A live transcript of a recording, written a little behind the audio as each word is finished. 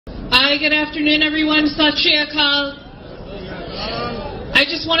Hi, good afternoon, everyone. Sat Shri Akal. I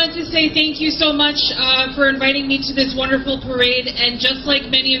just wanted to say thank you so much for inviting me to this wonderful parade. And just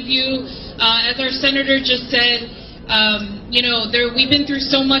like many of you, as our senator just said, we've been through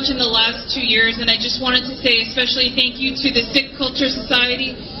so much in the last 2 years, and I just wanted to say especially thank you to the Sikh Culture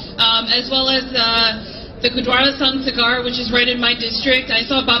Society, as well as the Gurdwara Sant Sagar, which is right in my district. I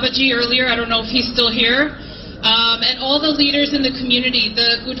saw Babaji earlier. I don't know if he's still here. And all the leaders in the community.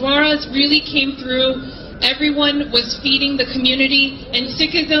 The Gurdwaras really came through. Everyone was feeding the community. And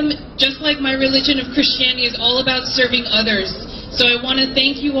Sikhism, just like my religion of Christianity, is all about serving others. So I want to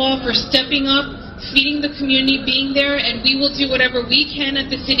thank you all for stepping up, feeding the community, being there, and we will do whatever we can at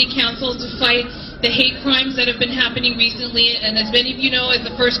the City Council to fight the hate crimes that have been happening recently. And as many of you know, as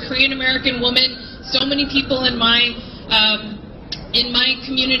the first Korean American woman, so many people in my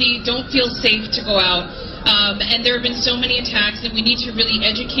community don't feel safe to go out. And there have been so many attacks, and we need to really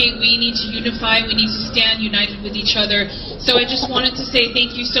educate, we need to unify, we need to stand united with each other. So I just wanted to say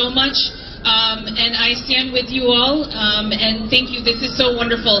thank you so much, and I stand with you all, and thank you, this is so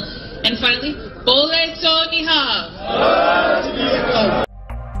wonderful. And finally, Bole So Nihal!